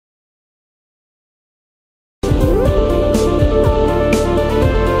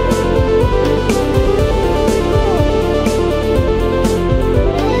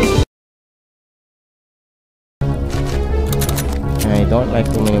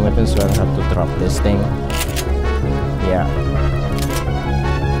healing weapon, so I'll have to drop this thing. Yeah.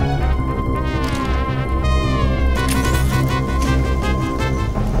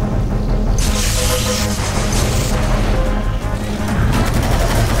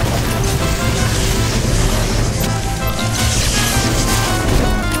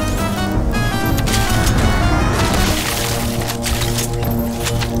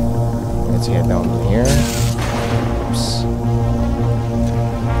 Let's get down here. Oops.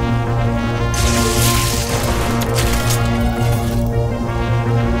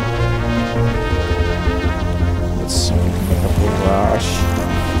 Let's make a full rush.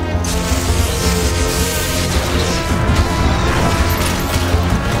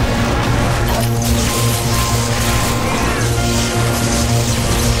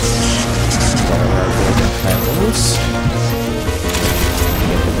 Got our golden panels.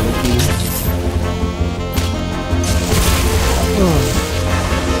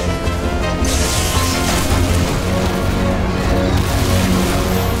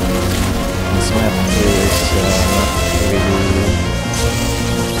 This map is not really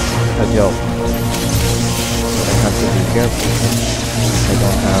a joke, so I have to be careful. I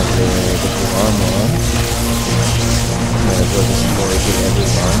don't have the full armor on, but I will destroy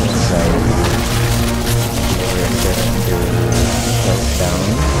everyone as I get into health down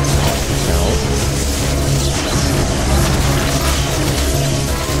now.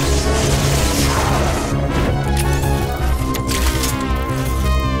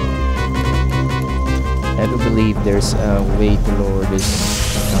 I do believe there's a way to lower this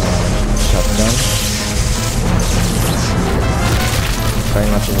shotgun. Try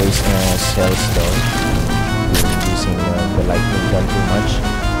not to waste cells though, using the lightning gun too much.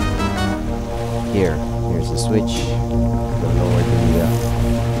 Here's the switch to lower the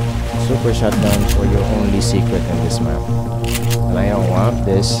super shotgun for your only secret in this map. And I don't want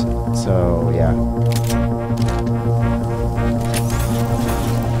this, so yeah.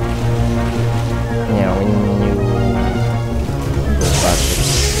 Yeah, when you go back,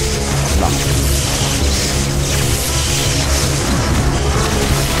 it's locked.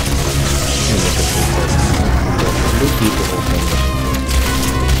 Two people open.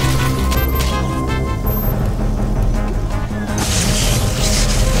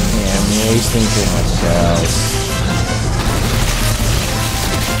 Yeah, I'm wasting too much cells.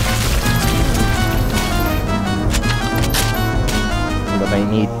 But I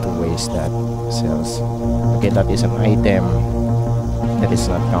need to waste that cells. Okay, that is an item that is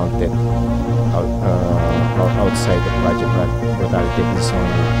not counted outside the Project Brutality. This is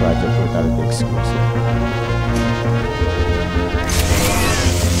only Project Brutality exclusive.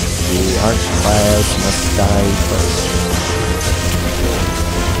 The archfiles must die first.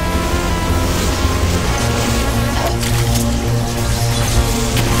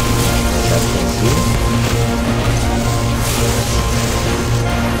 That's thank you.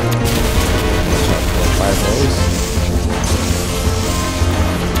 Fireballs.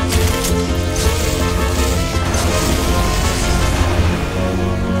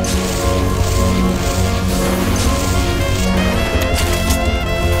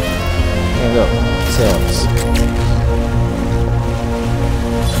 There we go. Cells.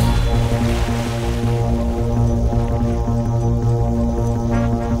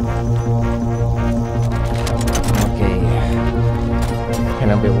 Okay.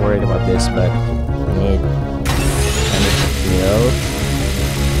 Kind of a bit worried about this, but I need to build.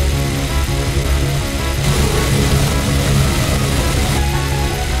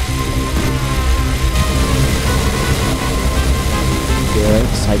 Good.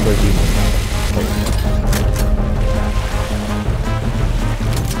 Cyber beam.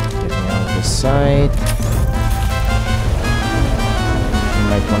 Getting out this side. You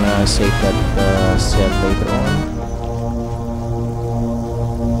might wanna save that cell later on.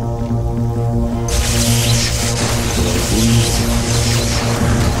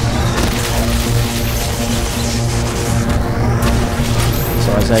 So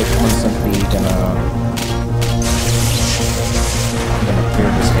as I constantly gonna clear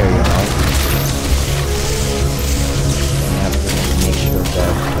this area out, I have to make sure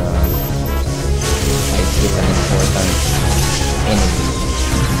that I hit an important enemy.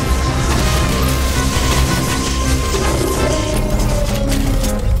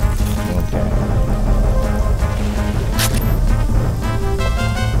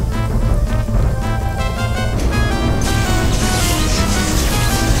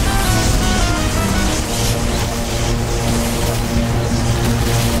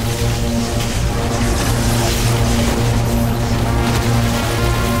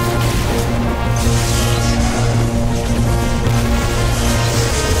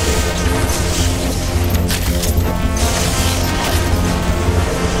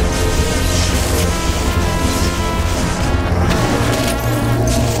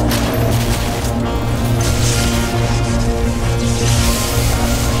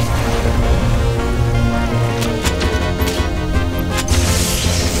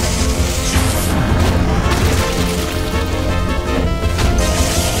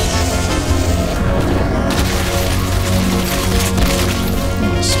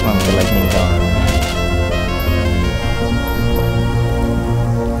 the lightning gun.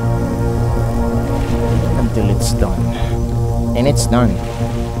 Until it's done. And it's done.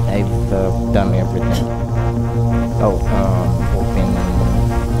 I've done everything. Oh,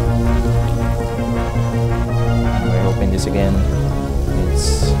 open this again.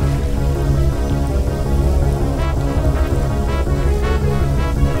 It's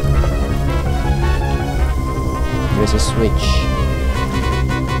there's a switch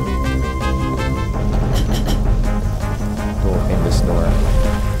to open this door.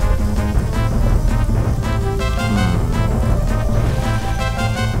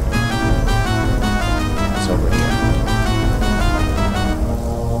 It's over here.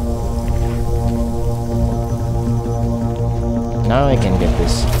 Now I can get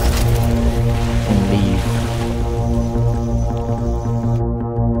this and leave.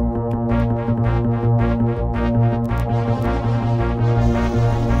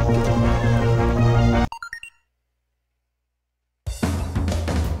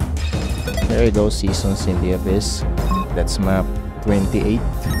 There you go, Seasons in the Abyss. That's map 28,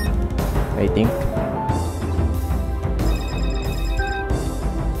 I think.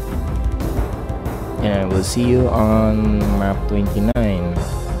 And I will see you on map 29.